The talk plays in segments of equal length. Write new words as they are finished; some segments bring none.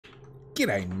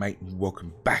G'day mate and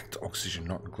welcome back to Oxygen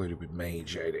Not Included with me,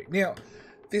 JD. Now,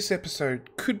 this episode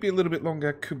could be a little bit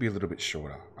longer, could be a little bit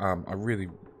shorter. I really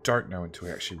don't know until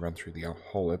we actually run through the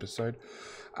whole episode.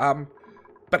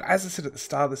 But as I said at the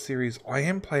start of the series, I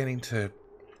am planning to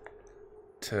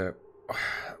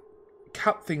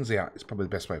cut things out is probably the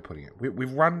best way of putting it.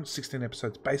 We've run 16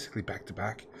 episodes basically back to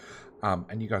back.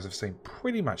 And you guys have seen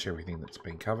pretty much everything that's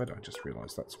been covered. I just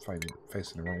realised that's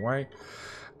facing the wrong way.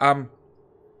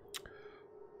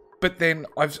 But then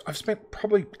I've spent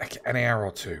probably like an hour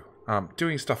or two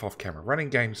doing stuff off camera, running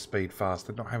game speed fast,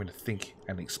 and not having to think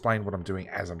and explain what I'm doing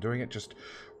as I'm doing it, just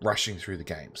rushing through the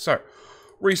game. So,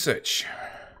 research.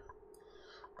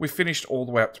 We finished all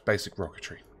the way up to basic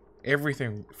rocketry.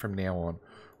 Everything from now on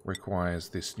requires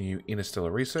this new interstellar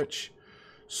research,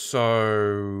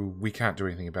 so we can't do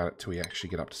anything about it till we actually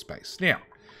get up to space. Now,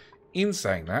 in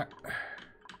saying that,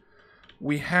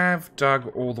 we have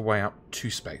dug all the way up to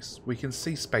space. We can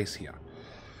see space here.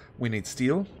 We need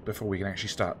steel before we can actually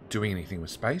start doing anything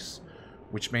with space,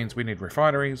 which means we need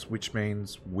refineries, which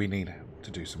means we need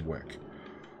to do some work.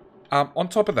 On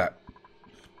top of that,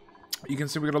 you can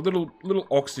see we've got a little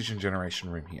oxygen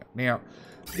generation room here. Now,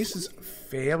 this is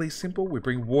fairly simple. We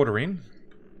bring water in.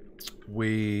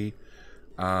 We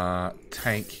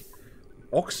take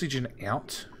oxygen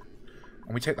out.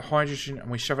 And we take the hydrogen and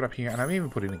we shove it up here, and I've even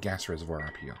put in a gas reservoir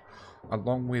up here,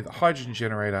 along with a hydrogen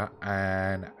generator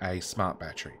and a smart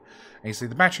battery. And you see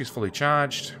the battery is fully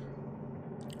charged.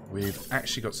 We've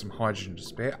actually got some hydrogen to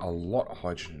spare, a lot of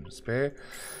hydrogen to spare.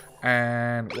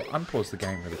 And we'll unpause the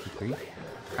game really quickly.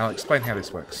 I'll explain how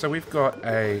this works. So we've got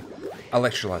a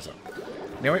electrolyzer.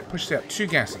 Now it pushes out two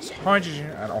gases,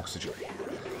 hydrogen and oxygen.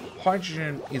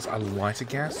 Hydrogen is a lighter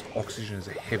gas, oxygen is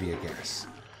a heavier gas.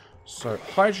 So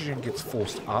hydrogen gets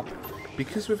forced up.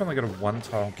 Because we've only got a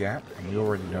one-tile gap, and we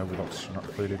already know with oxygen not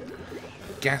included,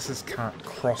 gases can't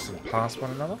cross and pass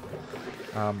one another.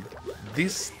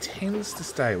 This tends to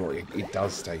stay, well, it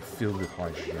does stay filled with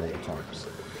hydrogen at all times.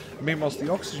 Meanwhile,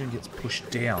 the oxygen gets pushed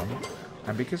down,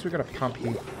 and because we've got a pump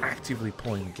here actively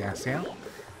pulling the gas out,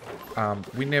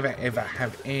 we never ever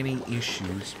have any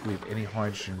issues with any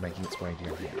hydrogen making its way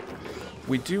down here.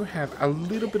 We do have a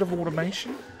little bit of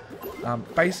automation.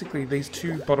 Basically, these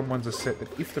two bottom ones are set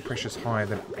that if the pressure's higher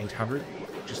than 800,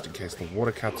 just in case the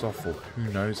water cuts off or who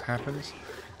knows happens,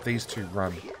 these two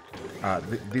run.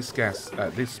 This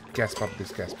gas pump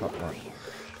run.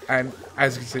 And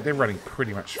as you can see, they're running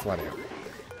pretty much flat out.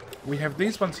 We have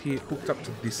these ones here hooked up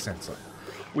to this sensor,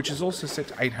 which is also set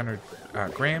to 800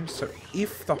 grams. So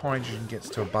if the hydrogen gets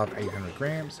to above 800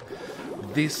 grams,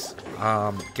 this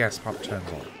gas pump turns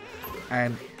on.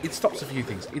 And it stops a few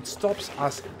things. It stops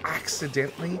us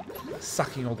accidentally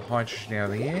sucking all the hydrogen out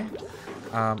of the air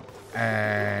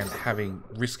and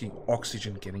risking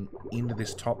oxygen getting into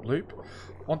this top loop.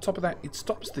 On top of that, it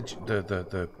stops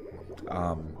the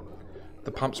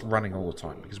pumps running all the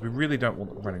time, because we really don't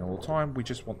want them running all the time. We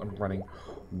just want them running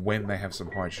when they have some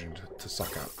hydrogen to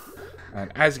suck up.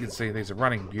 And as you can see, these are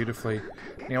running beautifully.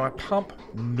 Now, a pump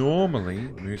normally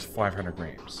moves 500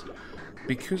 grams.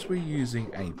 Because we're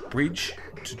using a bridge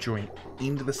to join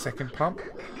into the second pump,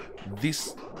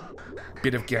 this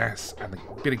bit of gas and the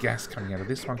bit of gas coming out of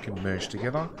this one can merge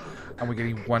together, and we're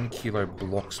getting 1 kilo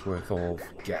blocks worth of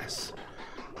gas.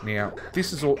 Now,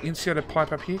 this is all insulated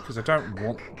pipe up here, because I don't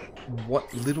want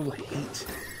what little heat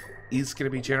is going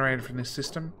to be generated from this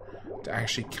system to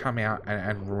actually come out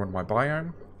and ruin my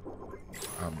biome.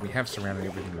 We have surrounded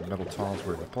everything with metal tiles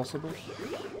wherever possible,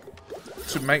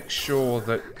 to make sure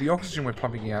that the oxygen we're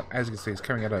pumping out, as you can see, is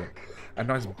coming out at a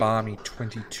nice balmy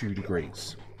 22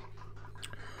 degrees.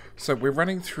 So we're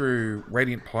running through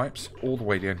radiant pipes all the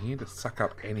way down here to suck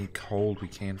up any cold we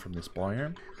can from this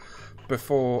biome,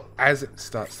 before, as it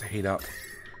starts to heat up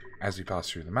as we pass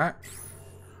through the map,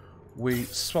 we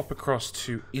swap across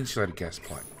to insulated gas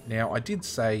pipe. Now, I did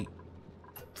say,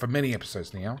 for many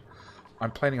episodes now,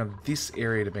 I'm planning on this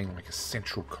area to being like a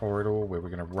central corridor where we're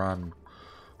going to run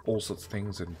all sorts of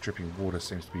things, and dripping water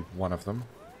seems to be one of them.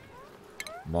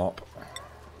 Mop.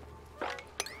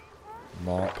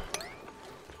 Mop.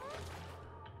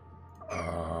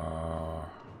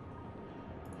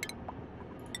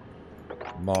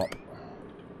 Mop.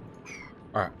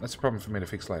 Alright, that's a problem for me to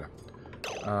fix later.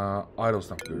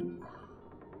 Idle's not good.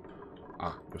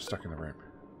 Ah, we're stuck in the room.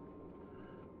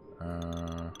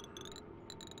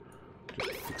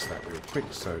 Just fix that real quick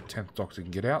so 10th Doctor can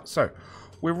get out. So,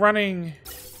 we're running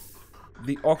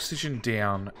the oxygen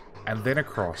down and then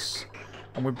across,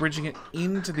 and we're bridging it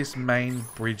into this main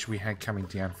bridge we had coming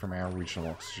down from our original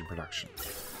oxygen production.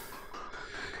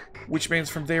 which means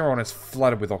from there on it's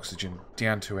flooded with oxygen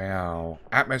down to our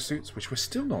Atmos suits, which we're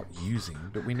still not using,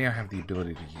 but we now have the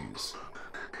ability to use.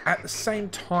 At the same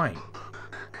time,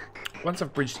 once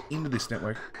I've bridged into this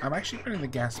network, I'm actually putting the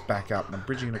gas back up and I'm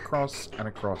bridging it across and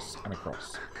across and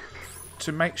across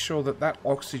to make sure that that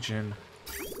oxygen,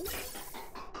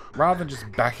 rather than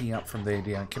just backing up from there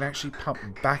down, can actually pump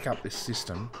back up this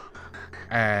system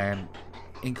and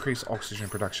increase oxygen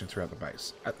production throughout the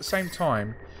base. At the same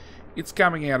time, it's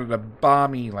coming out at a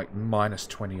balmy like minus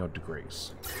 20 odd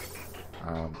degrees.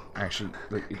 Actually,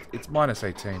 it's minus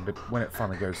 18, but when it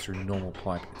finally goes through normal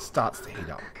pipe, it starts to heat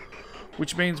up.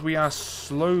 Which means we are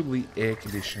slowly air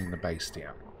conditioning the base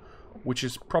down. Which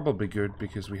is probably good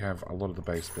because we have a lot of the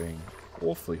base being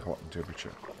awfully hot in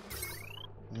temperature.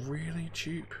 Really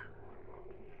cheap.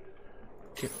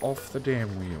 Get off the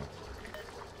damn wheel.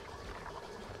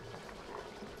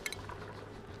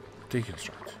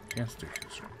 Deconstruct. Yes,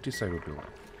 deconstruct. Disable building.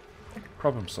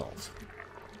 Problem solved.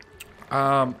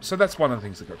 So that's one of the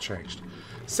things that got changed.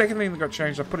 Second thing that got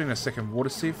changed, I put in a second water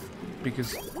sieve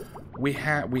because we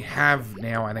have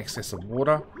now an excess of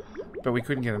water, but we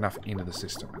couldn't get enough into the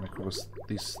system. And of course,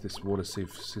 this water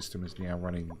sieve system is now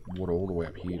running water all the way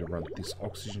up here to run this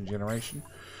oxygen generation.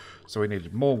 So we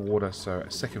needed more water, so a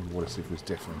second water sieve was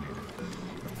definitely needed.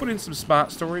 I put in some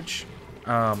smart storage,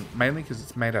 mainly because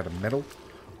it's made out of metal,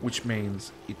 which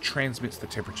means it transmits the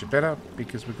temperature better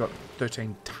because we've got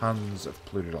 13 tons of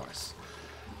polluted ice.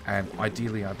 And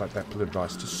ideally, I'd like that polluted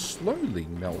ice to slowly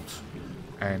melt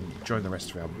and join the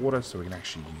rest of our water so we can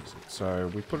actually use it.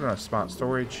 So we put it on a smart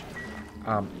storage.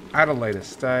 At a later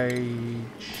stage,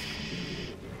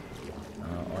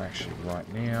 or actually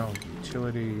right now,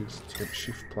 utilities, temp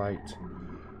shift plate,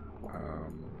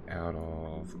 out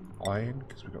of iron,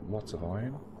 because we've got lots of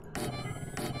iron.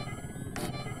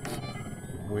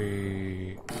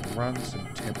 We run some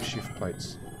temp shift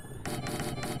plates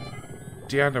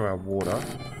down to our water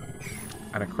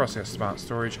and across our smart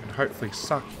storage and hopefully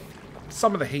suck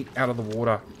some of the heat out of the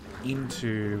water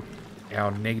into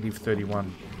our negative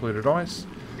 31 polluted ice,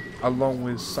 along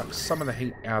with suck some of the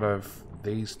heat out of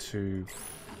these two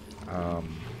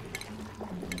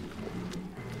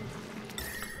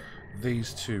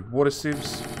water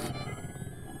sieves.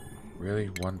 Really,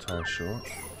 one tile short.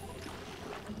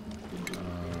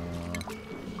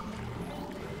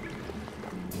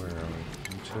 Where are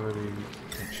we? Utility,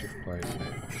 temp shift plate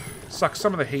there. Suck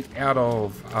some of the heat out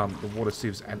of the water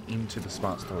sieves and into the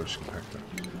smart storage compactor.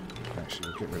 Actually,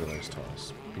 we'll get rid of those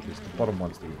tiles because the bottom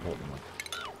one's the important one.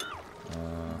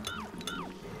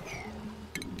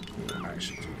 We'll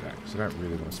actually do that because I don't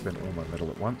really want to spend all my metal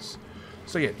at once.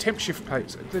 So yeah, temp shift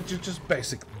plates, they're just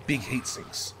basic big heat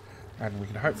sinks. And we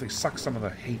can hopefully suck some of the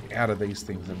heat out of these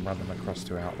things and run them across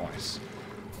to our ice.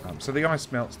 So the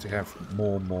ice melts to have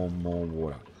more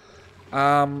water.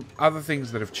 Other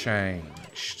things that have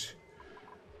changed.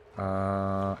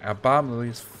 Our balm lily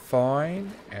is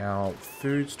fine. Our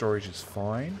food storage is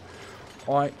fine.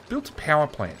 I built a power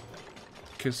plant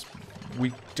because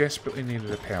we desperately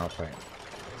needed a power plant.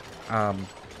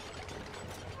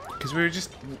 Because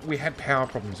we had power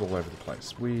problems all over the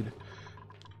place. We'd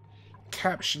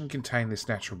caption contain this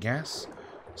natural gas,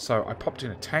 so I popped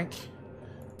in a tank,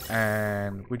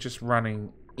 and we're just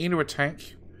running into a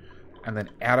tank and then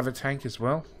out of a tank as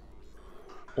well,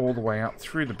 all the way up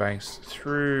through the base,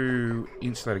 through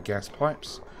insulated gas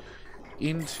pipes,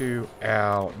 into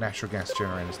our natural gas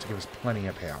generators to give us plenty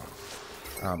of power.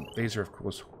 These are of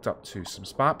course hooked up to some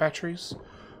smart batteries.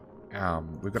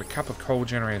 We've got a couple of coal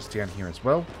generators down here as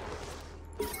well.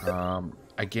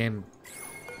 Again,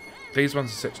 these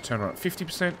ones are set to turn on at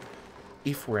 50%.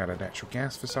 If we're out of natural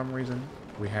gas for some reason,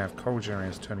 we have coal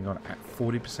generators turning on at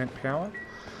 40% power.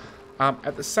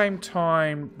 At the same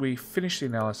time, we finished the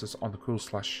analysis on the cool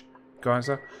slush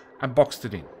geyser and boxed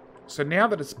it in. So now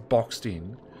that it's boxed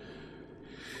in,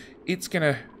 it's going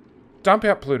to dump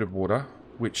out polluted water,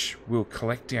 which we'll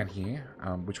collect down here,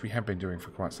 which we have been doing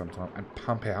for quite some time, and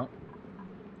pump out.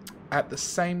 At the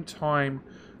same time,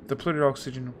 the polluted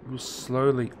oxygen will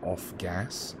slowly off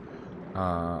gas.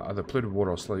 The polluted water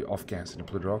will slowly off gas into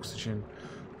polluted oxygen,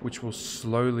 which will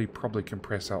slowly probably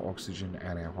compress our oxygen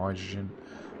and our hydrogen.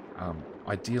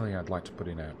 Ideally, I'd like to put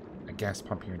in a gas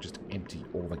pump here and just empty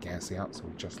all the gas out, so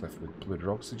we're just left with polluted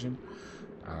oxygen.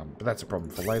 But that's a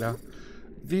problem for later.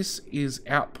 This is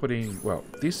outputting, well,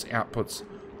 this outputs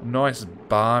nice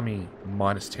balmy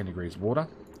minus 10 degrees water,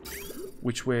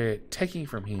 which we're taking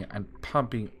from here and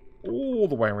pumping all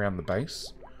the way around the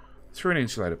base through an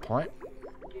insulated pipe.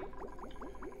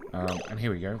 And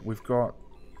here we go. We've got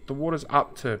the water's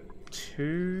up to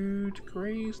 2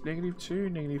 degrees, -2,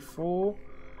 -4.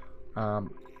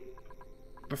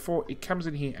 before it comes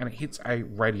in here and it hits a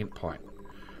radiant pipe.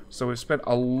 So we've spent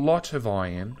a lot of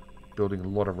iron building a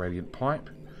lot of radiant pipe.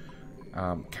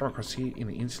 Come across here in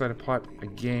the insulator pipe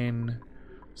again,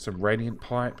 some radiant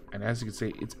pipe, and as you can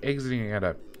see, it's exiting at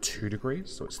a 2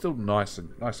 degrees, so it's still nice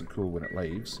and cool when it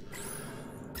leaves,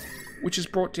 which has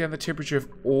brought down the temperature of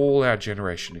all our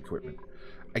generation equipment.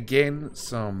 Again,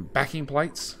 some backing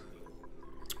plates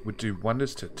would do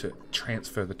wonders to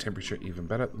transfer the temperature even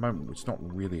better. At the moment, it's not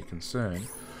really a concern.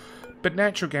 But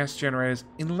natural gas generators,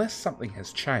 unless something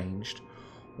has changed,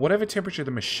 whatever temperature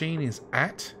the machine is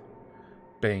at,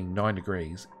 being 9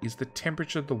 degrees, is the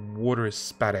temperature the water is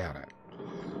spat out at.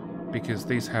 Because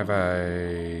these have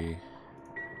a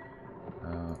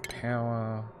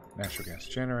power natural gas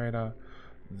generator.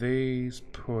 These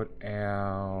put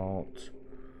out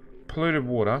polluted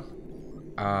water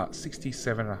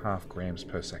 67.5 grams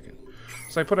per second.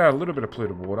 So they put out a little bit of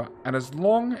polluted water, and as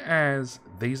long as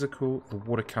these are cool, the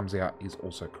water comes out is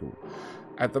also cool.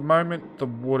 At the moment, the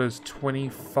water's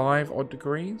 25 odd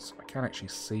degrees. I can't actually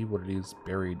see what it is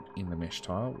buried in the mesh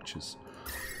tile, which is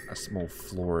a small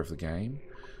flaw of the game.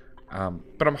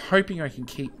 But I'm hoping I can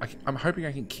keep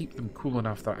them cool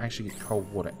enough that I actually get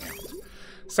cold water out.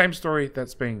 Same story,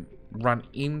 that's being run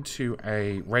into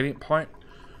a radiant pipe,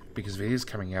 because if it is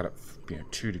coming out at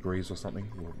 2 degrees or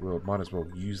something, we might as well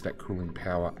use that cooling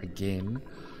power again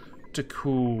to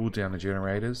cool down the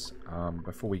generators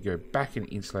before we go back in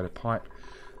insulator pipe,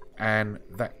 and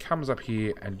that comes up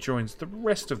here and joins the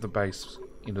rest of the base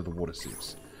into the water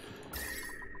sieves.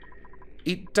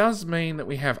 It does mean that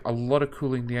we have a lot of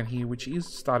cooling down here, which is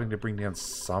starting to bring down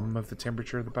some of the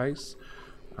temperature of the base.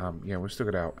 We've still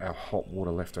got our hot water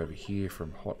left over here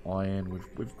from hot iron.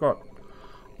 We've got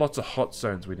lots of hot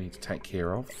zones we need to take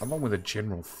care of, along with a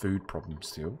general food problem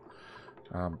still.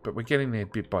 But we're getting there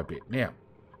bit by bit. Now,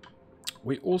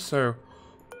 we also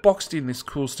boxed in this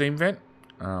cool steam vent.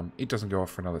 It doesn't go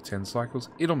off for another 10 cycles.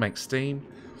 It'll make steam.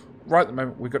 Right at the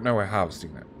moment, we've got no way of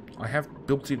harvesting that. I have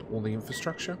built in all the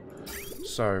infrastructure.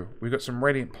 So we've got some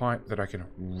radiant pipe that I can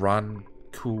run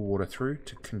cool water through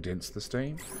to condense the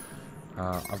steam.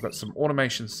 I've got some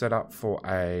automation set up for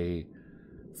a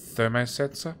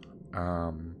thermosensor.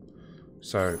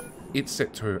 So it's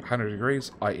set to 100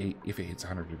 degrees, i.e. if it hits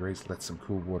 100 degrees, let some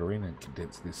cool water in and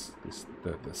condense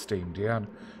the steam down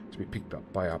to be picked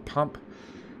up by our pump.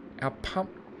 Our pump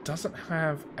doesn't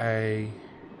have a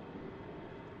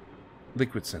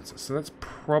liquid sensor, so that's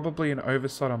probably an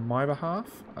oversight on my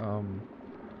behalf.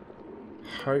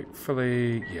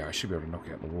 Hopefully, yeah, I should be able to knock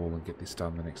out the wall and get this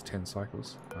done in the next 10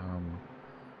 cycles.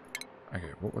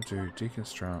 Okay, what we'll do,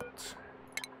 deconstruct,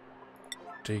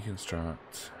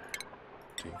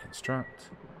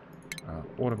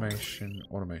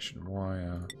 automation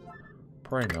wire,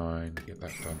 priority 9, get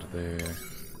that done to there.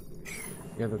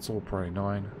 Yeah, that's all priority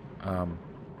 9.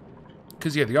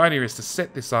 Because yeah, the idea is to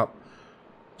set this up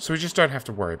so we just don't have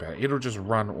to worry about it. It'll just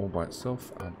run all by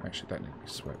itself. Actually, that needs to be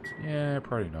swept. Yeah,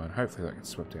 priority 9. Hopefully that gets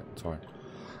swept out in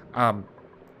time.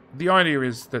 The idea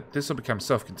is that this will become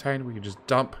self-contained. We can just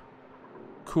dump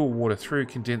cool water through,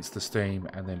 condense the steam,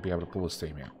 and then be able to pull the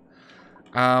steam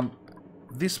out.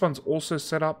 This one's also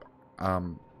set up,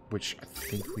 which I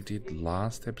think we did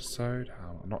last episode.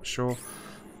 I'm not sure.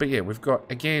 But yeah, we've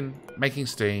got, again, making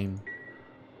steam,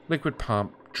 liquid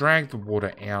pump, drag the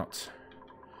water out,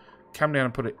 come down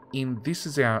and put it in. This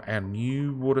is our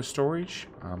new water storage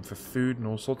for food and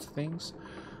all sorts of things.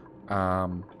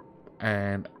 And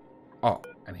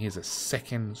here's a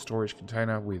second storage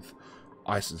container with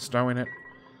ice and snow in it.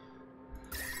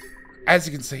 As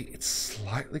you can see, it's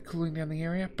slightly cooling down the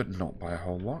area, but not by a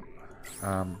whole lot.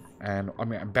 And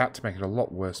I'm about to make it a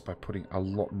lot worse by putting a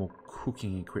lot more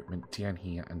cooking equipment down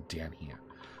here and down here.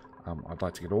 I'd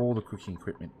like to get all the cooking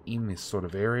equipment in this sort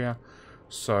of area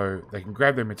so they can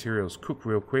grab their materials, cook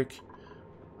real quick,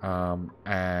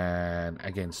 and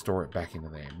again store it back into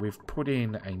there. We've put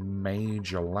in a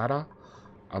major ladder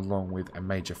along with a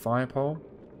major fire pole.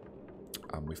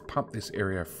 We've pumped this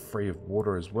area free of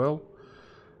water as well.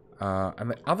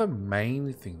 And the other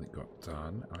main thing that got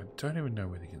done, I don't even know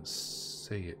whether you can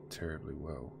see it terribly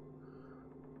well.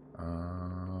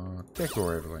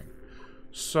 Decor overlay.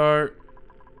 So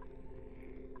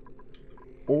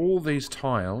all these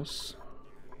tiles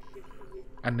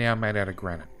are now made out of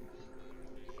granite.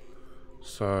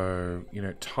 So,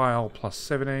 tile plus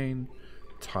 17,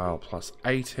 tile plus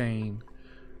 18,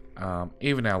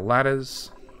 even our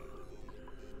ladders.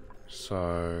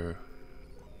 So,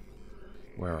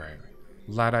 where are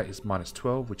we? Ladder is minus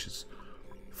 12, which is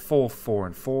 4, 4,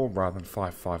 and 4 rather than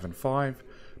 5, 5, and 5.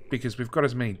 Because we've got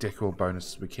as many decor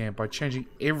bonuses as we can by changing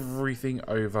everything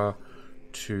over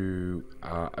to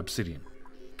obsidian.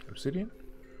 obsidian.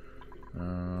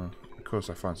 Of course,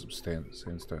 I find some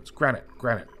sandstones. Granite.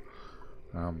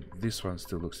 This one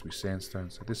still looks to be sandstone,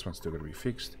 so this one's still going to be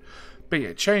fixed. But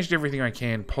yeah, changed everything I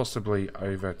can possibly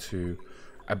over to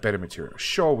a better material.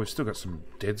 Sure, we've still got some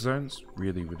dead zones,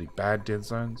 really, really bad dead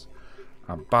zones.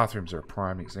 Bathrooms are a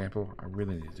prime example. I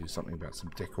really need to do something about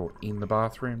some decor in the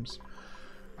bathrooms.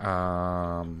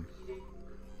 But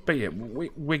yeah,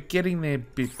 we're getting there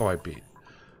bit by bit.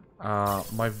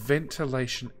 My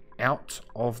ventilation out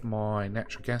of my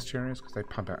natural gas generators, because they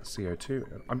pump out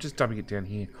CO2. I'm just dumping it down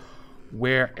here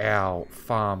where our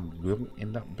farm will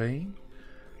end up being.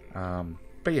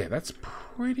 But yeah, that's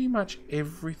pretty much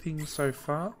everything so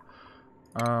far.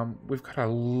 We've got a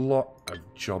lot of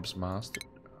jobs mastered.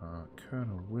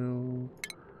 Colonel Will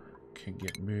can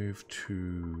get moved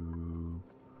to...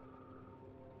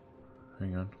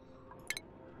 Hang on.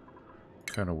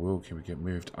 Colonel Will, can we get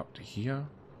moved up to here?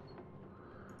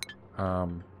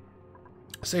 So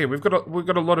yeah, we've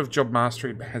got a lot of job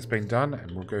mastery that has been done,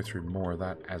 and we'll go through more of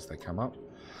that as they come up.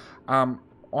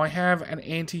 I have an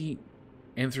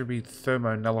anti-entropy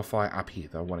thermo nullifier up here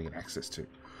that I want to get access to.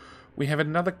 We have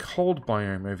another cold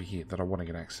biome over here that I want to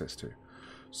get access to.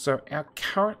 So our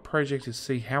current project is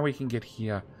see how we can get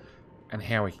here and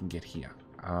how we can get here.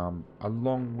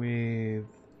 Along with,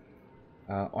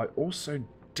 I also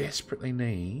desperately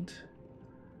need.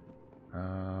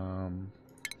 I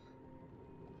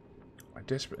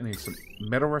desperately need some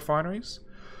metal refineries.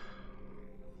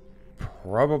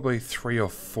 Probably 3 or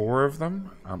 4 of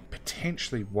them.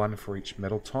 Potentially 1 for each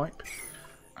metal type.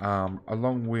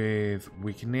 Along with,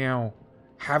 we can now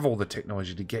have all the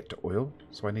technology to get to oil.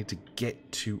 So I need to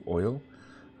get to oil.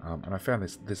 And I found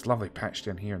this lovely patch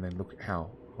down here, and then look at how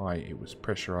high it was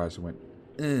pressurized and went,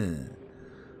 ugh.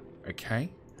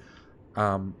 Okay.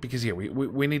 Because yeah,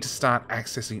 we need to start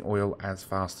accessing oil as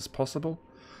fast as possible.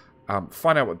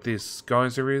 Find out what this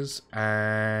geyser is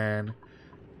and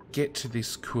get to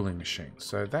this cooling machine.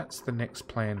 So that's the next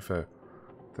plan for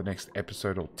the next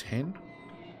episode or 10.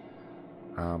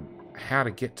 How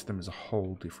to get to them is a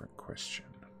whole different question.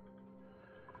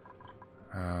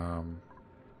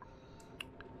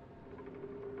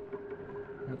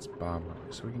 That's barbed wire,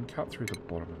 so we can cut through the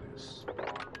bottom of this.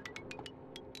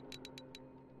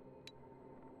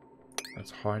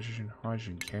 That's hydrogen.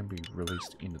 Hydrogen can be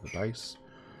released into the base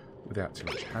without too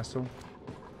much hassle.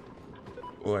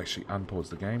 We'll actually unpause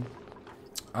the game.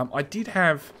 I did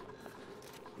have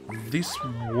this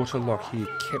water lock here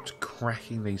kept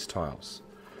cracking these tiles.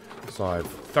 So I've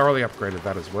thoroughly upgraded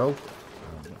that as well.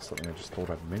 That's something I just thought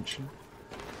I'd mention.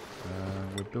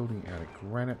 We're building out of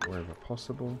granite wherever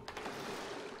possible.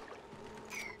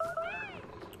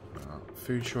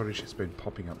 Food shortage has been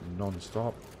popping up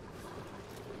non-stop.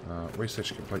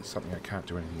 Research complete, something I can't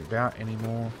do anything about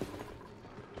anymore.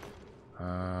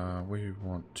 We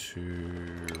want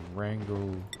to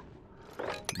wrangle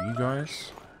you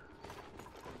guys.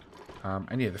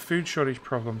 And yeah, the food shortage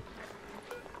problem.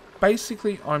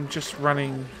 Basically, I'm just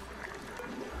running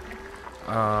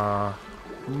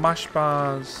mush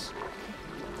bars,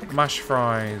 mush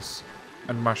fries,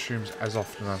 and mushrooms as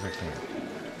often as I can.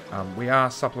 We are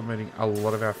supplementing a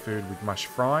lot of our food with mush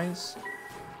fries.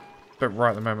 But right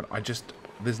at the moment,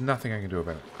 there's nothing I can do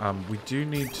about it. We do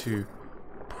need to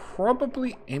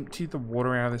probably empty the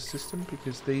water out of the system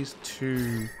because these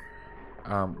 2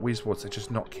 Wizwards are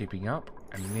just not keeping up.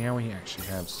 And now we actually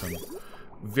have some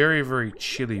very, very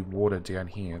chilly water down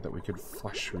here that we could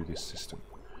flush through this system.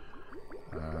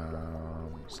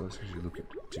 So let's actually look at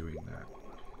doing that.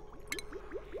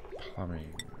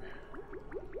 Plumbing.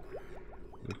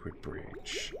 Liquid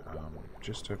bridge.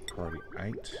 Just a priority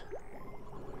 8.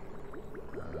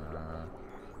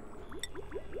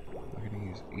 We're going to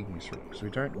use igneous rock because we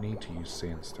don't need to use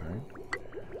sandstone,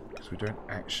 because we don't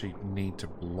actually need to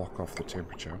block off the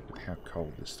temperature with how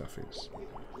cold this stuff is.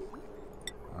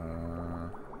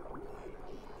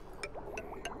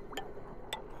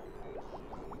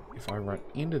 If I run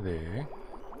into there,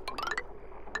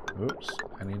 oops,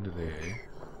 and into there,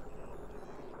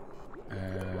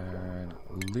 and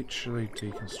literally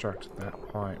deconstruct that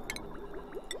pipe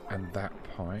and that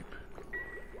pipe,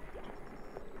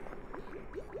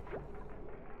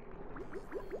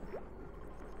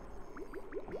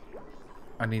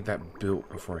 I need that built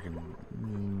before I can.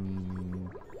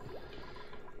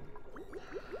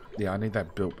 Yeah, I need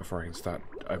that built before I can start.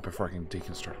 Before I can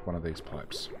deconstruct one of these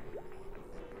pipes.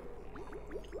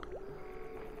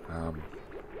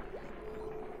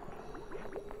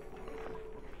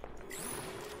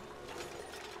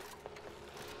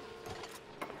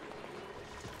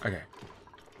 Okay.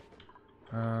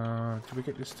 Did we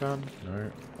get this done?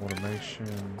 No.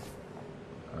 Automation.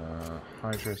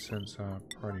 Hydro sensor,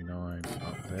 priority 9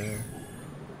 up there.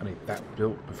 I need that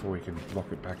built before we can lock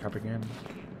it back up again.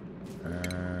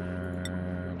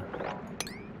 And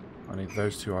I need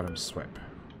those two items swept.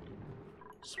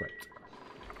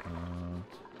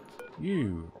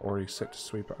 You already set to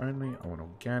sweeper only. I want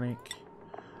organic.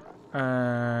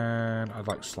 And I'd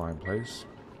like slime, please.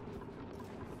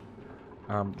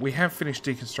 We have finished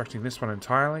deconstructing this one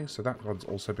entirely, so that one's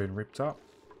also been ripped up.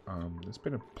 There's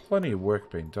been plenty of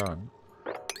work being done.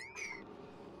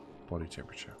 Body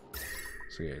temperature.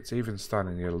 So yeah, it's even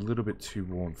starting to get a little bit too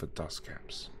warm for dust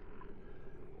caps.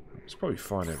 It's probably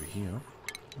fine over here.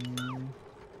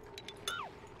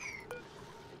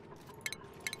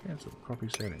 Cancel copy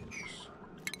settings.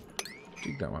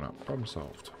 Dig that one up. Problem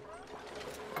solved.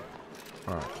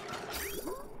 Alright.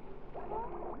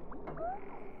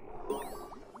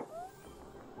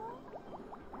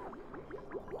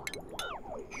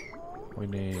 We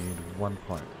need one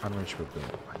pipe. Unreachable bill.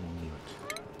 I knew it.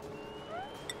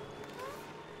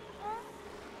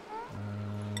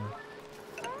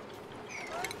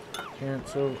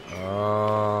 Cancel.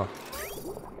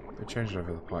 They changed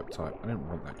over the pipe type. I didn't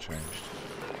want that changed.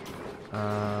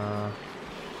 Yeah,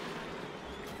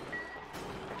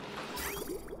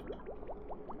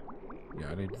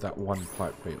 I need that one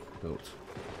pipe built.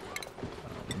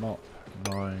 Mop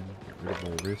 9. Get rid of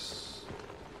all this.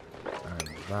 And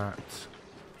that.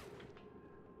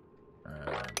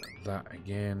 And that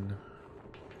again.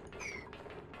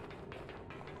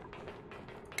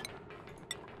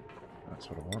 That's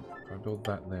what I want. If I build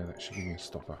that there, that should give me a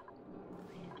stopper.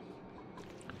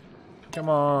 Come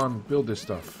on, build this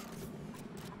stuff.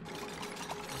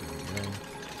 There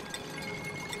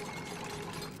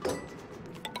we go.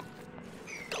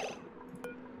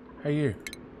 Hey you,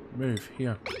 move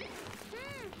here.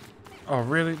 Oh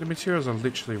really? The materials are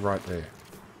literally right there.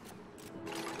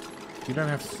 You don't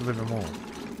have to deliver more.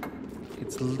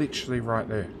 It's literally right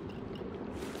there.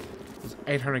 There's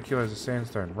 800 kilos of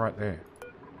sandstone right there.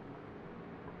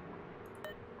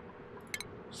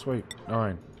 Sweet,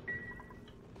 9.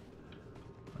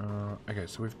 Okay,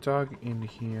 so we've dug in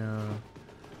here.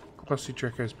 Glossy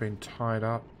Draco's been tied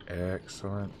up.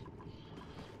 Excellent.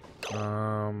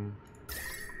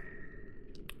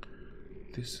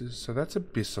 This is, so that's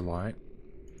abyssalite.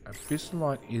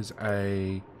 Abyssalite is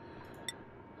a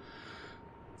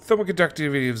thermal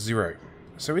conductivity of 0.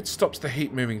 So it stops the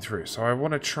heat moving through. So I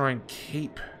want to try and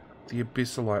keep the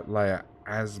abyssalite layer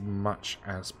as much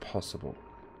as possible.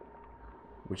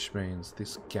 Which means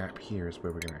this gap here is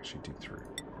where we're going to actually dig through.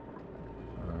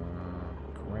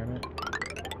 Granite.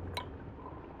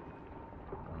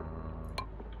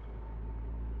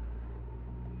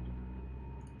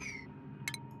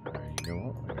 You know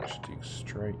what? I'm going to dig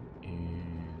straight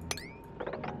in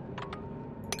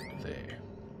there.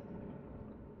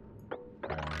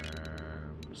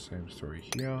 Same story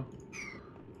here.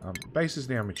 Base is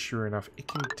now mature enough. It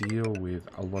can deal with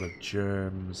a lot of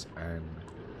germs and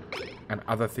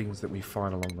other things that we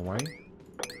find along the way.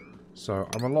 So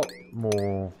I'm a lot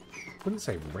more, I wouldn't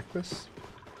say reckless.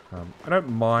 I don't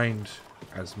mind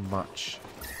as much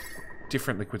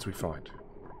different liquids we find.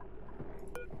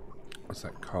 What's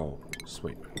that? Coal.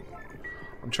 Sweet.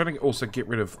 I'm trying to also get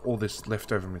rid of all this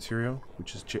leftover material,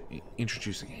 which is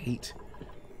introducing heat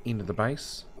into the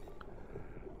base.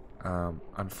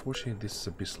 Unfortunately, this is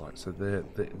abyssalite, so the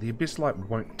abyssalite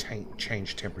won't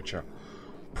change temperature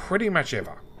pretty much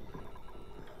ever.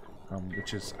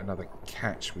 Which is another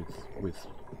catch with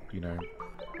you know,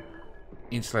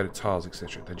 insulated tiles,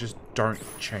 etc. They just don't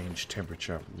change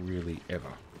temperature really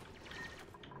ever.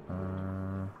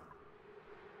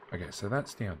 Okay, so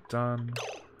that's now done.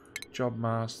 Job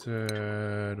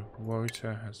mastered.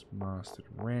 Wota has mastered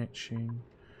ranching.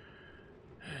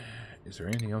 Is there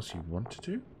anything else you want to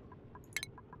do?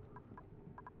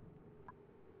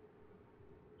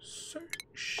 Sous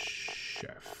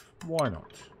chef. Why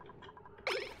not?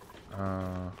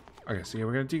 Okay, so yeah,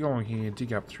 we're going to dig on here,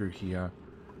 dig up through here.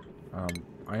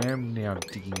 I am now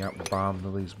digging up balm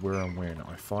lilies where and when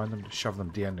I find them, to shove them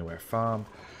down to our farm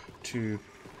to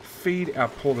feed our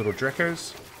poor little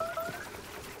Dracos,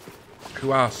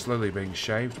 who are slowly being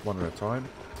shaved one at a time.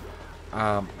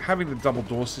 Having the double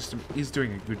door system is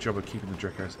doing a good job of keeping the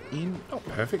Dracos in. Not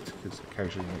perfect, because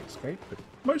occasionally they escape, but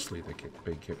mostly they're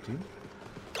being kept in.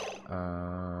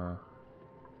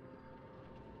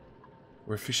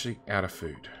 We're officially out of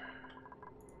food.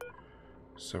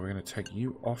 So we're going to take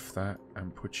you off that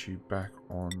and put you back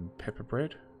on pepper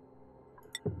bread.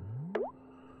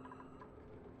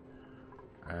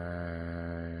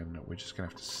 And we're just going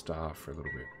to have to starve for a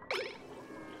little bit.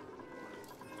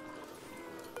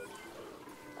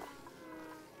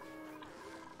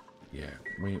 Yeah,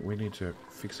 we need to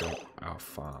fix our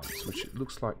farms, which it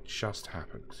looks like just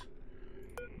happened.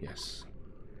 Yes.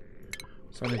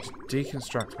 So I need to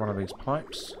deconstruct one of these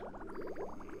pipes.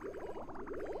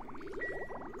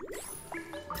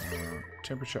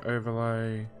 Temperature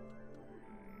overlay.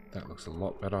 That looks a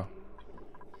lot better.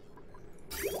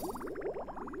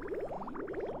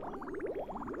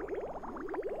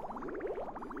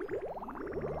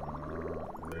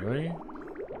 Really?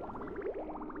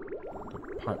 The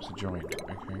pipes are joined.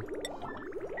 Okay.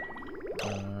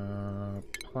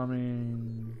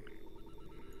 Plumbing.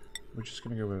 We're just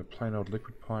going to go with a plain old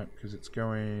liquid pipe because it's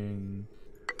going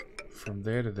from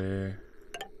there to there,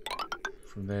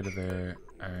 from there to there,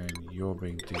 and you're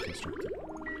being deconstructed.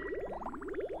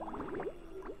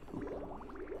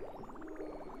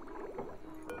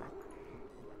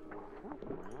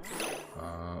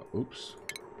 Oops.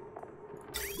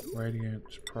 Radiant,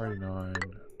 priority 9,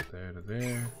 there to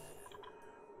there.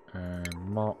 And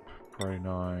mop, priority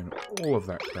 9, all of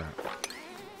that crap.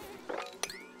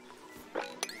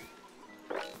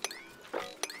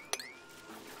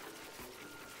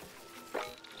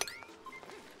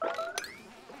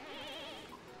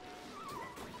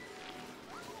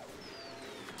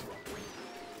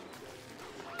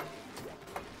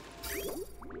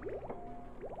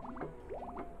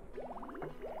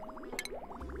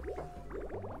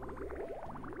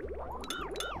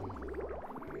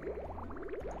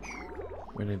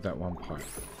 We need that one pipe.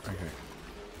 Okay.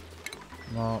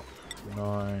 Mop,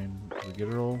 9. Did we get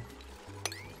it all?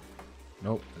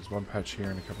 Nope. There's one patch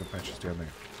here and a couple of patches down there.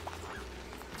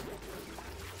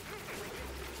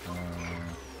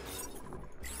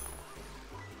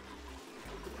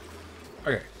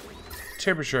 Okay.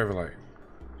 Temperature overlay.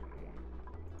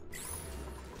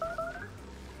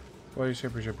 Body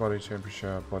temperature, body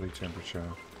temperature, body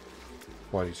temperature,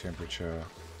 body temperature,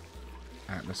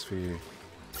 atmosphere.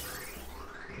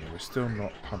 Yeah, we're still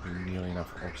not pumping nearly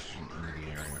enough oxygen into the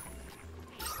area.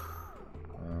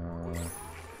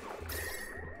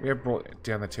 We have brought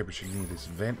down the temperature near this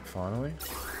vent finally. If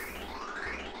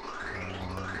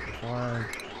I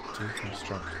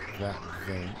deconstruct that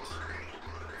vent,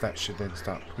 that should then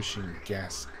start pushing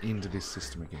gas into this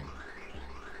system again.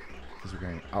 Because we're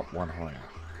going up one higher.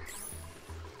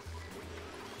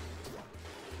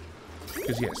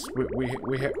 Because yes,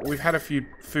 we've had a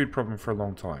food problem for a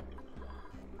long time.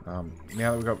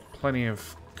 Now that we've got plenty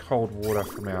of cold water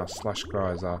from our slush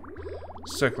geyser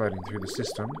circulating through the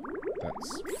system,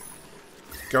 that's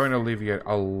going to alleviate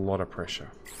a lot of pressure.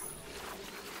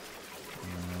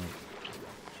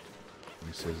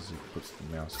 He says he puts the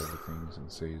mouse over things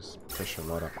and sees pressure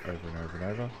light up over and over and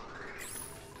over.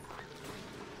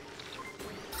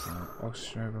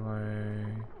 Oxygen overlay.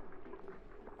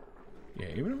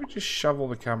 Yeah, even if we just shovel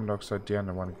the carbon dioxide down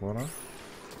to one corner,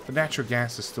 the natural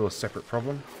gas is still a separate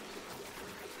problem.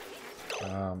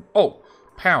 Oh,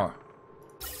 power.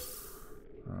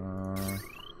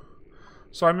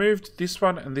 So I moved this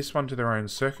one and this one to their own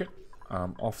circuit,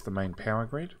 off the main power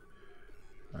grid,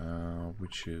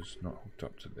 which is not hooked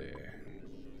up to there.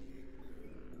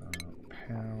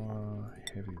 Power,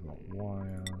 heavy rod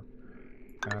wire,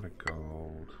 out of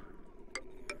gold.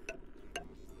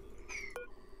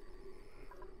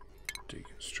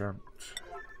 Deconstruct.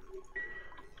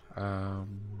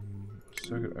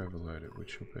 Circuit overloaded,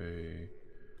 which will be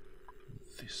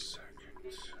this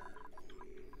circuit.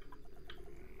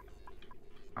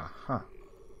 Aha.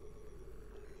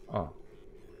 Oh,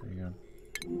 there you go.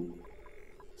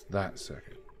 It's that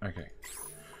circuit. Okay.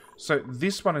 So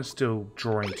this one is still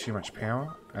drawing too much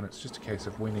power, and it's just a case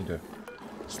of we need to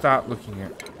start looking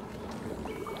at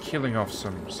killing off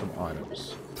some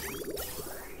items.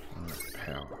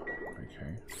 Power.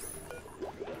 Okay.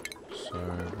 So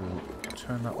we'll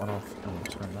turn that one off and we'll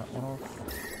turn that one off.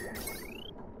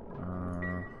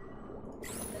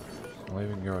 I'll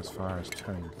even go as far as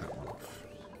turning that one off.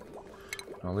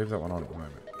 I'll leave that one on at the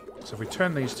moment. So if we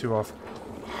turn these two off,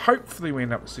 hopefully we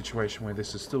end up in a situation where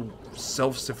this is still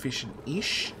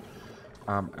self-sufficient-ish.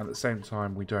 At the same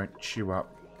time, we don't chew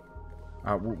up.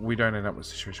 We don't end up in a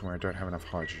situation where I don't have enough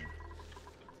hydrogen.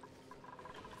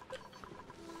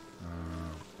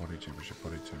 Body temperature,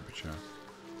 body temperature.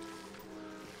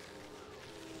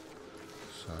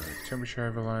 So, temperature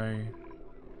overlay.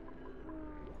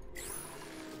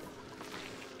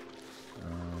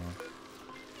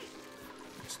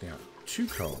 It's now too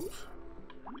cold.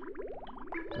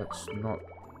 That's not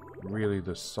really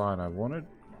the sign I wanted.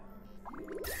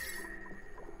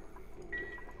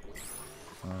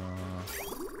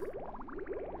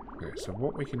 Okay, so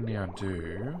what we can now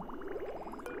do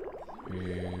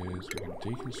is we can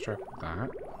deconstruct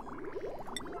that.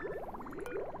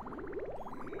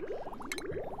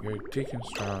 go.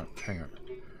 Deconstruct. Hang on.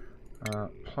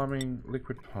 Plumbing,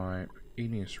 liquid pipe,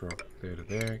 igneous rock, there to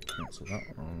there. Cancel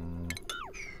that one.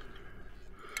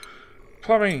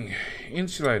 Plumbing,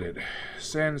 insulated,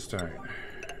 sandstone,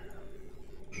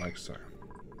 like so.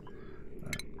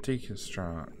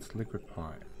 Deconstruct, liquid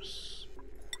pipes.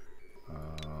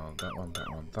 That one, that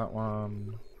one, that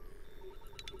one.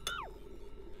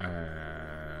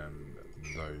 And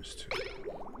those two.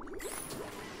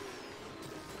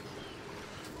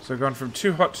 So gone from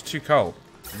too hot to too cold.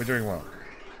 We're doing well.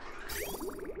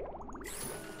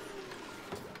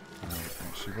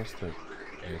 Actually, what's the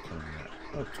air coming out?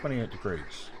 Oh, 28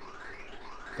 degrees.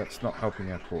 That's not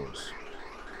helping our cause.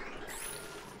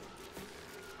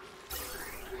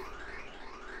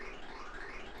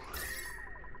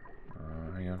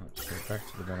 Hang on, let's go back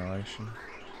to the ventilation.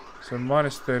 So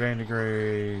minus 13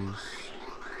 degrees.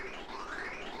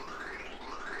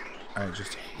 And it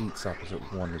just heats up as it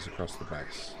wanders across the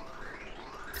base.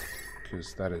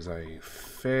 Because that is a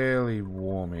fairly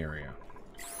warm area.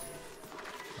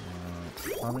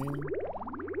 Plumbing.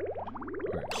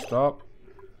 Okay, stop.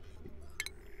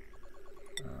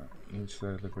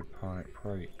 Insulated liquid pipe,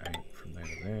 probably 8 from there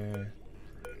to there.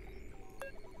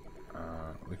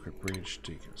 Liquid bridge,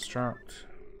 deconstruct.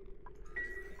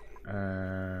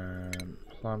 And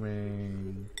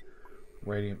plumbing,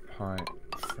 radiant pipe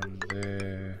from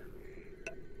there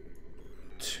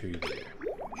to there.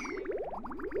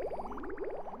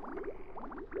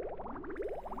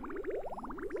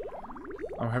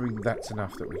 I'm hoping that's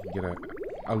enough that we can get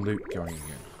a loop going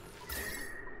again.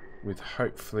 With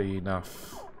hopefully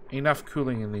enough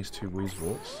cooling in these two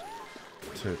Weezeworts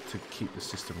to keep the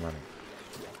system running.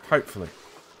 Hopefully.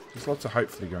 There's lots of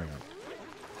hopefully going on.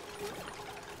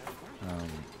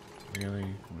 Really,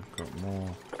 we've got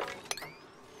more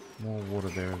water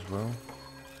there as well.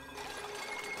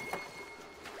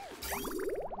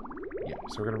 Yeah,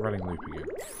 so we're going to running loop again.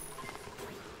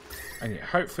 And yeah,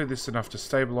 hopefully this is enough to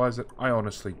stabilize it. I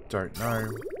honestly don't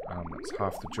know. That's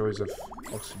half the joys of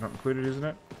oxygen not included, isn't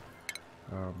it?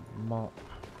 Mop.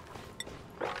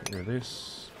 Get rid of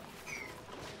this.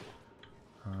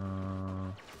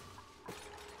 And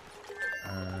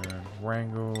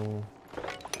wrangle.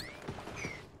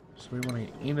 So we want to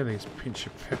get into these pinch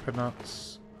of pepper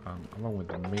nuts, along with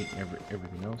the meat and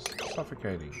everything else.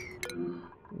 Suffocating.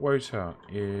 Water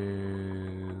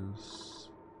is...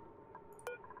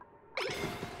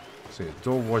 So yeah,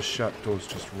 door was shut, door's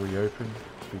just reopened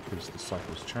because the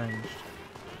cycle's changed.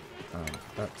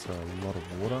 That's a lot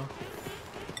of water.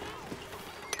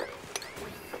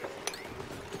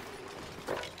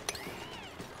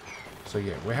 So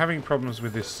yeah, we're having problems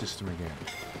with this system again.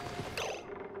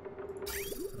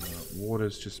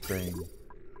 Water's just being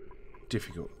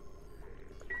difficult.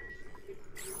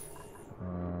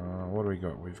 What do we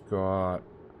got? We've got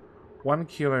 1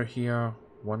 kilo here,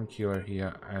 1 kilo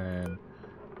here, and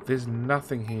there's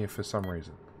nothing here for some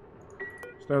reason.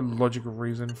 There's no logical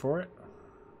reason for it.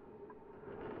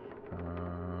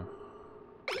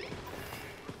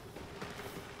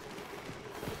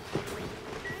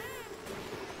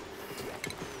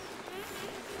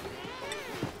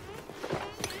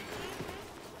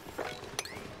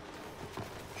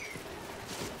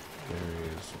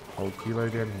 Whole kilo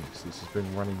down here. So this has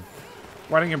been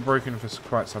running and broken for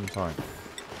quite some time.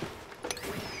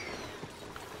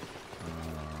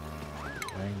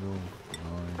 Angle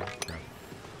 9.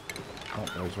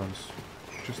 Not those ones.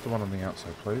 Just the one on the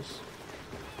outside, please.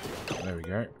 There we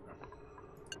go.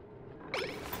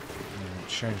 And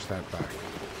change that back.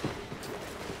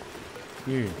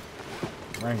 You,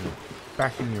 Wrangle,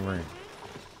 back in your room.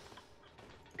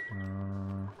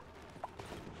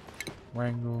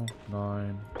 Wrangle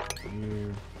 9.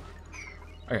 You.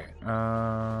 Okay.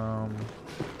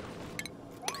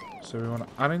 So we want to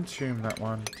unentomb that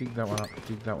one, dig that one up,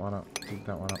 dig that one up, dig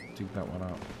that one up, dig that one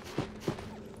up,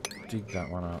 dig that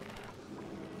one up.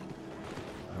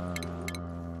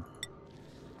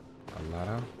 A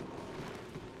ladder.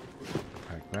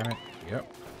 Okay, granite.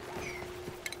 Yep.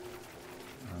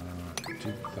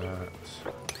 Dig that.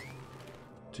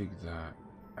 Dig that.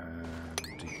 And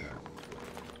dig that.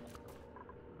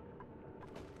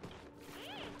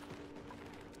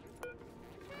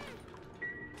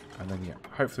 And then, yeah,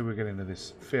 hopefully we'll get into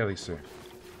this fairly soon.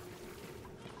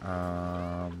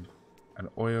 And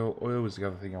oil. Oil was the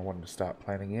other thing I wanted to start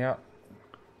planning out.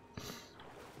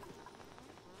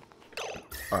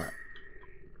 Alright.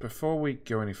 Before we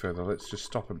go any further, let's just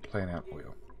stop and plan out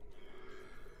oil.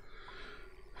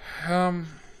 No,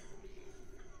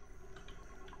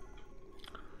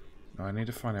 I need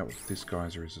to find out what this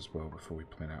geyser is as well before we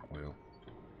plan out oil.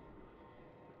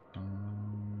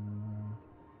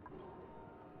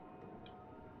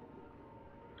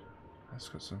 It's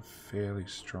got some fairly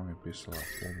strong abyssal up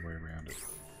all the way around it.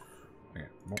 Okay,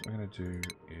 what we're going to do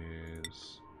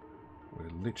is we're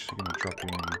literally going to drop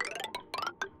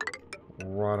in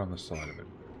right on the side of it.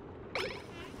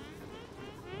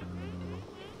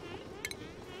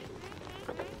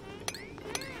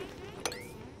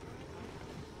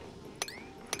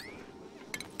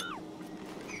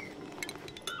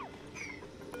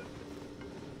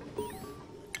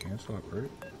 Cancel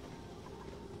uproot.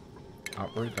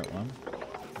 Uproot that one.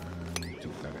 And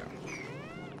dig that out.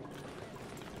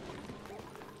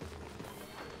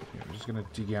 Yeah, we're just going to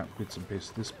dig out bits and pieces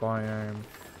of this biome.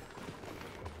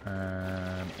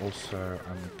 And also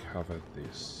uncover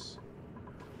this.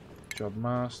 Job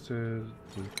master.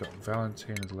 We've got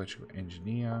Valentine as electrical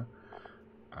engineer.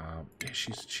 Yeah,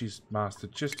 she's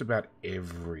mastered just about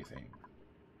everything.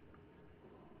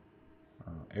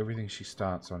 Everything she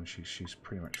starts on, she's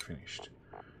pretty much finished.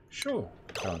 Sure,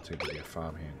 Valentine to be a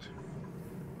farmhand.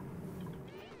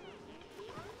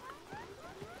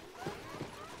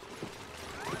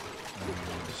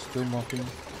 Still mopping.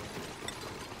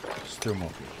 Still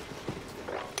mopping.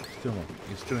 Still mopping.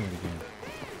 He's doing it again.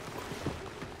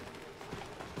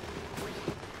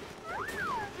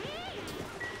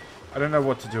 I don't know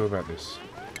what to do about this.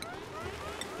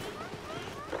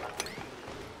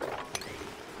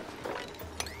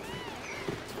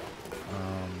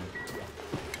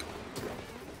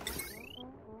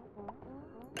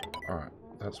 Alright,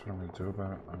 that's what I'm going to do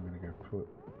about it. I'm going to go put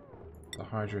the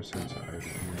hydro sensor over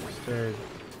here instead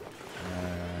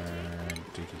and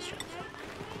deconstruct.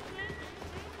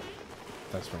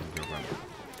 That's what I'm going to do about it.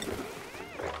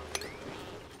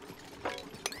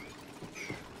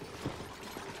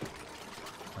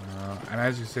 And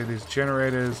as you see, these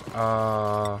generators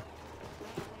are,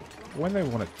 when they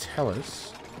want to tell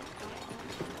us,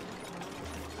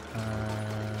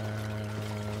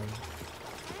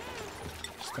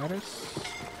 status.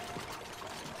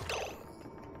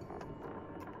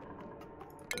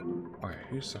 Okay,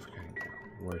 who's suffocating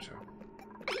now? Water.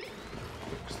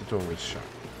 Because the door is shut.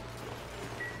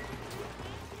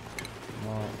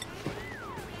 Well,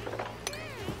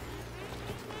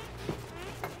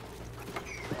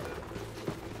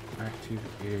 active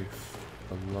if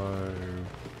below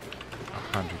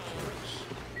 100 kilos.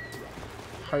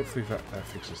 Hopefully that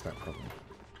fixes that problem.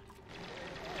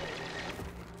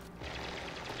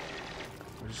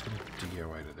 We're just going to dig our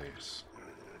way to this.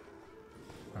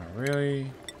 Oh,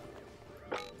 really?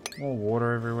 More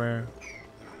water everywhere.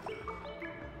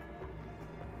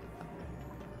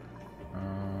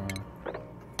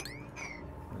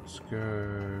 Let's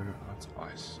go. That's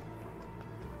ice.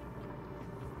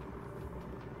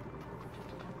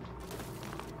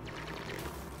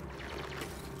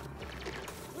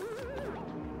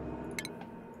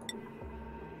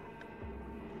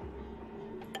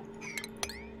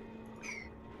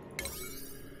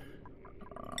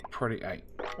 Priority 8.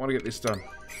 I want to get this done.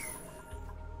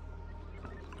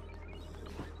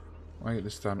 I want to get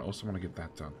this done. Also want to get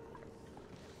that done.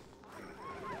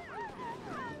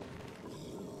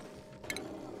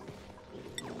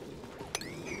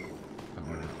 Don't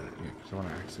worry about that yet, because I want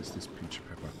to access this pinch of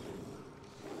pepper.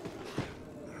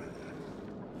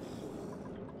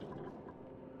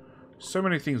 So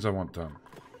many things I want done.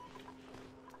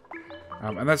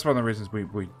 And that's one of the reasons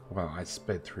I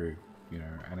sped through, you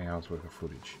know, an hour's worth of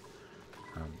footage.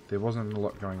 There wasn't a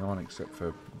lot going on except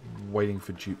for waiting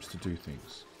for dupes to do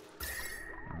things.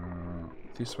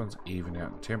 This one's even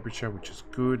out in temperature, which is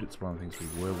good. It's one of the things we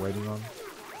were waiting on.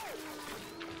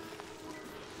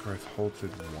 Growth halted.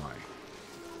 Why?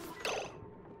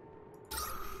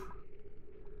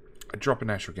 A drop of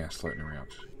natural gas floating around.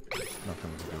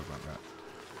 Nothing we can do about that.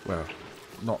 Well,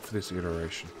 not for this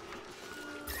iteration.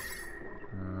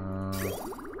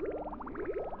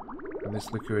 And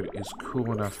this liquid is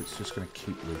cool enough, it's just going to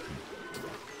keep looping.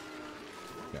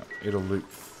 Yeah, it'll loop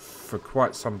for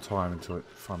quite some time until it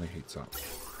finally heats up.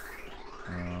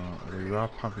 We are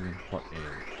pumping in hot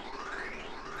air.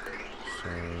 So,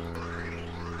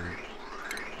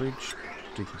 bridge,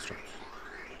 deconstruct.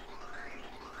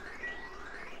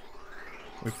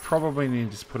 We probably need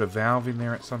to just put a valve in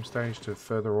there at some stage to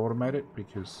further automate it,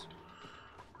 because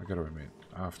I got to admit,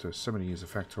 after so many years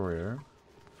of Factorio,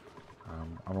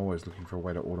 I'm always looking for a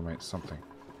way to automate something.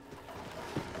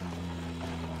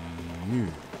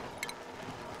 You.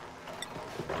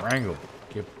 Wrangle.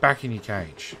 Get back in your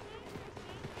cage.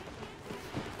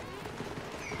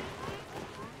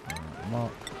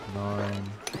 Mop.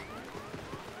 9.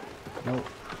 Nope.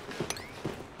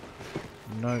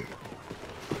 Nope.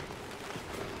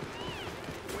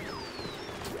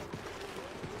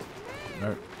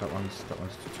 Nope. That one's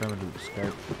determined to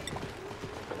escape.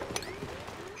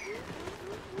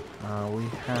 We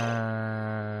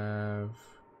have...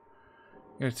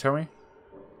 You gonna tell me?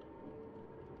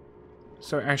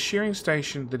 So our shearing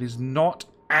station that is not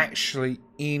actually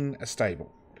in a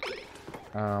stable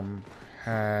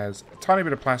has a tiny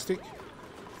bit of plastic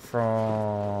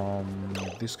from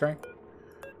this guy,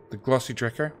 the glossy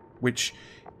Dreco, which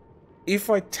if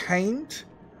I tamed,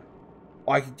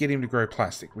 I could get him to grow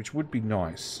plastic, which would be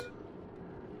nice.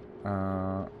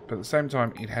 But at the same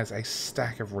time, it has a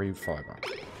stack of reed fiber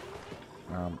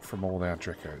from all our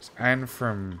Drecos and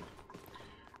from,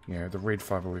 you know, the reed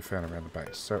fiber we found around the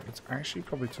base. So it's actually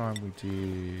probably time we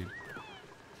did...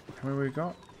 How many we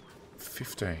got?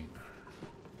 15.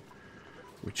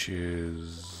 Which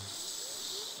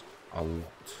is a lot.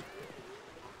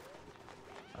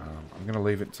 I'm going to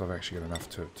leave it until I've actually got enough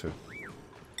to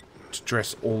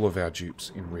dress all of our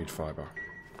dupes in reed fiber.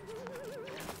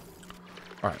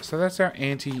 Alright, so that's our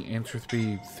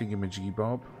anti-entropy thingamajiggy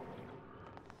bob.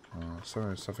 Some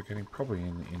of it's suffocating, probably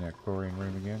in our chlorine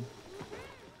room again.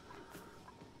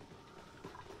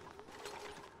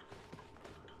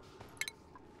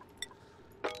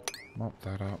 Mop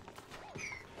that up.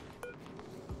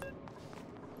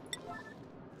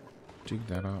 Dig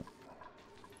that up.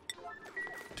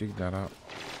 Dig that up.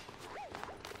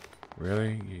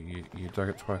 Really? You dug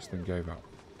it twice and then gave up?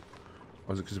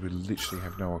 Or was it because we literally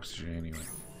have no oxygen anyway?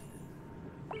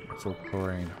 It's all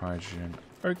chlorine, hydrogen.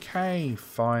 Okay,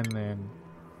 fine then.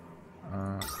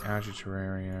 Algae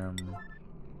terrarium.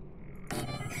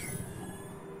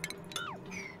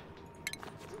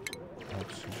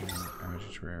 Oxygen, algae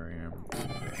terrarium.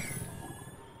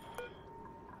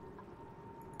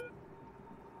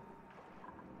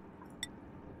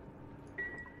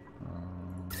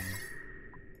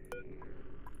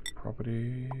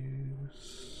 Properties.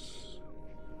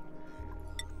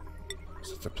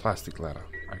 So it's a plastic ladder.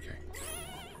 Okay.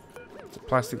 It's a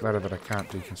plastic ladder that I can't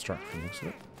deconstruct from the looks of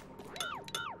it.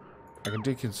 I can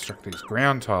deconstruct these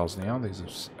ground tiles now,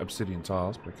 these obsidian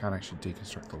tiles, but I can't actually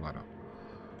deconstruct the ladder.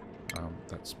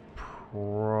 That's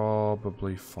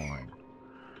probably fine.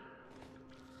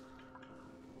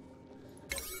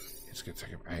 It's going to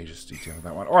take up ages to detail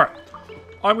that one. Alright,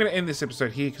 I'm going to end this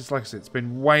episode here because, like I said, it's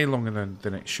been way longer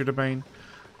than it should have been.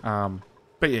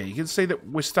 But yeah, you can see that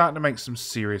we're starting to make some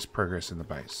serious progress in the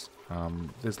base.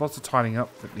 There's lots of tidying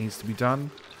up that needs to be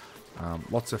done.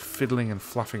 Lots of fiddling and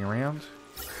fluffing around.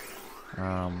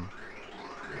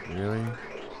 Really?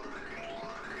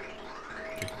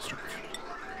 Deconstruct.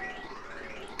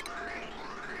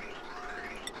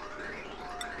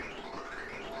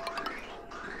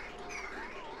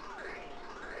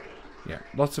 Yeah,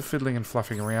 lots of fiddling and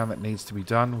fluffing around that needs to be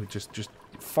done. We're just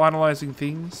finalising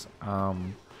things.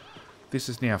 This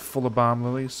is now full of balm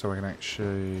lilies, so I can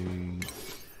actually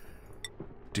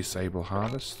disable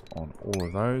harvest on all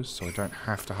of those, so I don't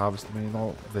have to harvest them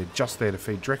anymore. They're just there to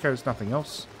feed Drecos, nothing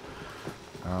else.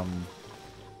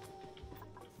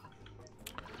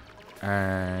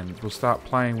 And we'll start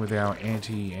playing with our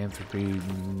anti-entropy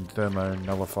thermo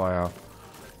nullifier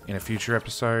in a future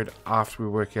episode after we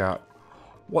work out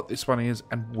what this one is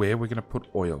and where we're going to put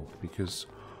oil, because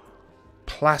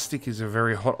plastic is a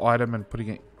very hot item and putting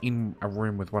it in a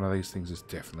room with one of these things is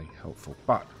definitely helpful.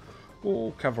 But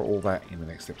we'll cover all that in the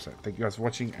next episode. Thank you guys for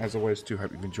watching. As always, do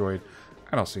hope you've enjoyed,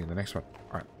 and I'll see you in the next one.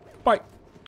 Alright, bye!